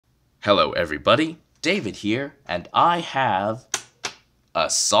Hello everybody, David here, and I have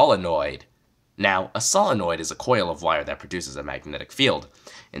a solenoid. Now, a solenoid is a coil of wire that produces a magnetic field.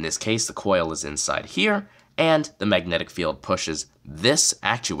 In this case, the coil is inside here, and the magnetic field pushes this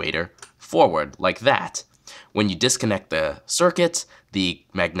actuator forward like that. When you disconnect the circuit, the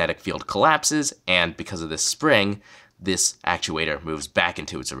magnetic field collapses, and because of this spring, this actuator moves back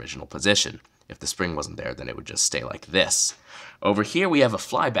into its original position. If the spring wasn't there, then it would just stay like this. Over here we have a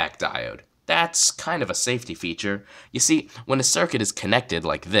flyback diode. That's kind of a safety feature. You see, when a circuit is connected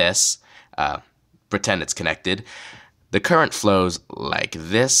like this, pretend it's connected, the current flows like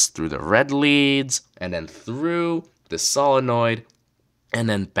this through the red leads, and then through the solenoid, and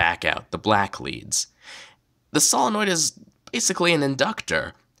then back out the black leads. The solenoid is basically an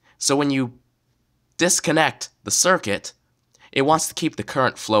inductor, so when you disconnect the circuit, it wants to keep the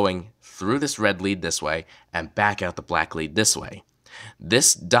current flowing through this red lead this way and back out the black lead this way.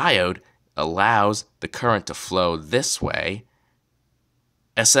 This diode allows the current to flow this way,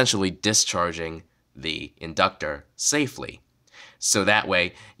 essentially discharging the inductor safely. So that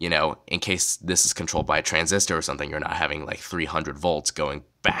way, in case this is controlled by a transistor or something, you're not having like 300 volts going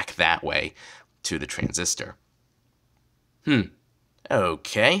back that way to the transistor.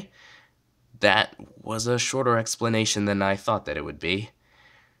 Okay. That was a shorter explanation than I thought that it would be.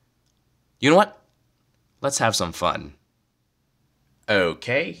 You know what? Let's have some fun.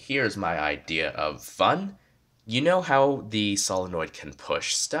 Okay, here's my idea of fun. You know how the solenoid can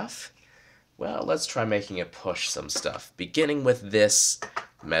push stuff? Well, let's try making it push some stuff, beginning with this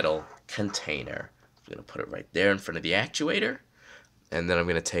metal container. I'm going to put it right there in front of the actuator, and then I'm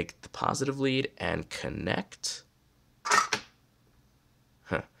going to take the positive lead and connect.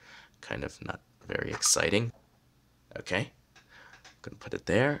 Kind of not very exciting. Okay, I'm going to put it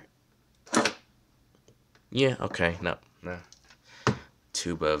there. Yeah, okay, no.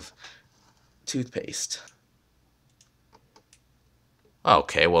 Tube of toothpaste.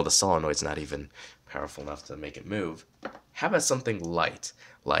 Okay, well the solenoid's not even powerful enough to make it move. How about something light,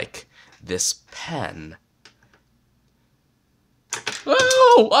 like this pen?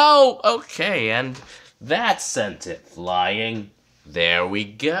 Oh, okay, and that sent it flying. There we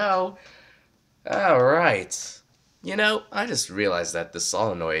go. Alright. I just realized that the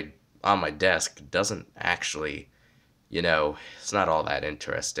solenoid on my desk doesn't actually, it's not all that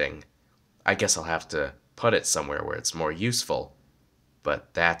interesting. I guess I'll have to put it somewhere where it's more useful.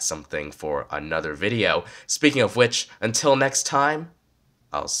 But that's something for another video. Speaking of which, until next time,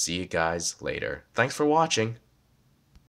 I'll see you guys later. Thanks for watching.